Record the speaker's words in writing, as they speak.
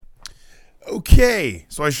Okay,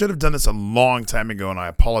 so I should have done this a long time ago, and I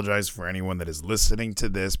apologize for anyone that is listening to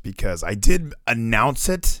this because I did announce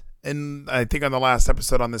it, I think on the last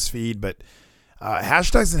episode on this feed, but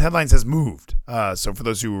hashtags and headlines has moved. So for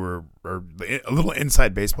those who are a little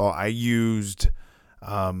inside baseball, I used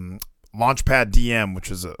Launchpad DM,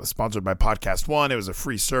 which was sponsored by Podcast One. It was a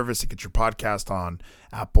free service to get your podcast on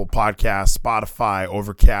Apple Podcasts, Spotify,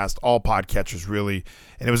 Overcast, all podcatchers really.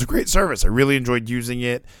 And it was a great service. I really enjoyed using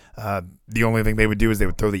it. The only thing they would do is they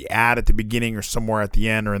would throw the ad at the beginning or somewhere at the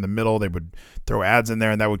end or in the middle. They would throw ads in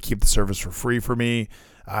there, and that would keep the service for free for me.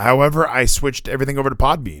 However, I switched everything over to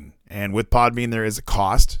Podbean. And with Podbean, there is a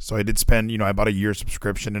cost. So I did spend, I bought a year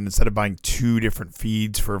subscription. And instead of buying 2 different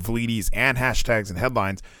feeds for Vleeties and hashtags and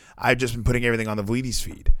headlines, I've just been putting everything on the Vleeties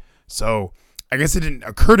feed. So I guess it didn't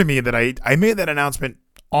occur to me that I made that announcement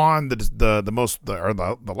on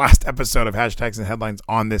the last episode of hashtags and headlines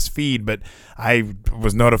on this feed, but I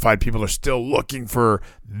was notified people are still looking for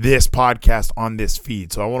this podcast on this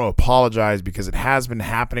feed. So I want to apologize because it has been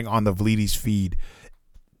happening on the Vleeties feed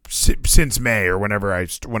since May or whenever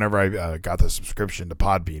I got the subscription to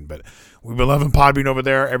Podbean. But we've been loving Podbean over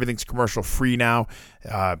there. Everything's commercial free now.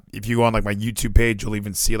 If you go on like my YouTube page, you'll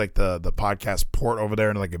even see like the podcast port over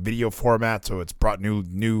there in like a video format. So it's brought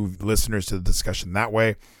new listeners to the discussion that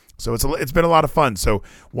way. So it's been a lot of fun. So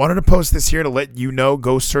wanted to post this here to let you know.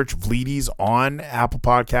 Go search Vleeties on Apple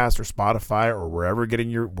Podcasts or Spotify or wherever you're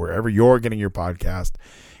getting your podcast.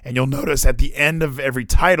 And you'll notice at the end of every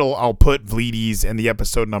title, I'll put Vleeties and the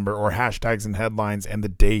episode number or hashtags and headlines and the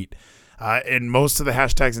date. And most of the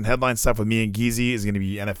hashtags and headline stuff with me and Geezy is going to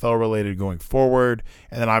be NFL related going forward.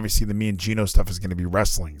 And then obviously the me and Gino stuff is going to be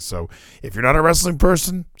wrestling. So if you're not a wrestling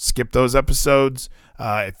person, skip those episodes.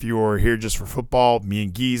 If you're here just for football, me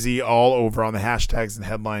and Geezy all over on the hashtags and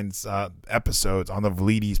headlines episodes on the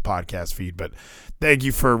Vleeties podcast feed. But thank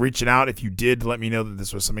you for reaching out. If you did, let me know that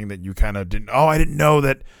this was something that you kind of didn't. Oh, I didn't know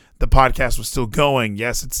that the podcast was still going.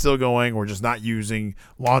 Yes, it's still going. We're just not using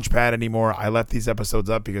Launchpad anymore. I left these episodes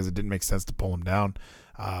up because it didn't make sense to pull them down.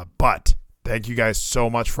 But thank you guys so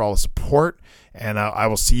much for all the support. And I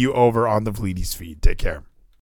will see you over on the Vleeties feed. Take care.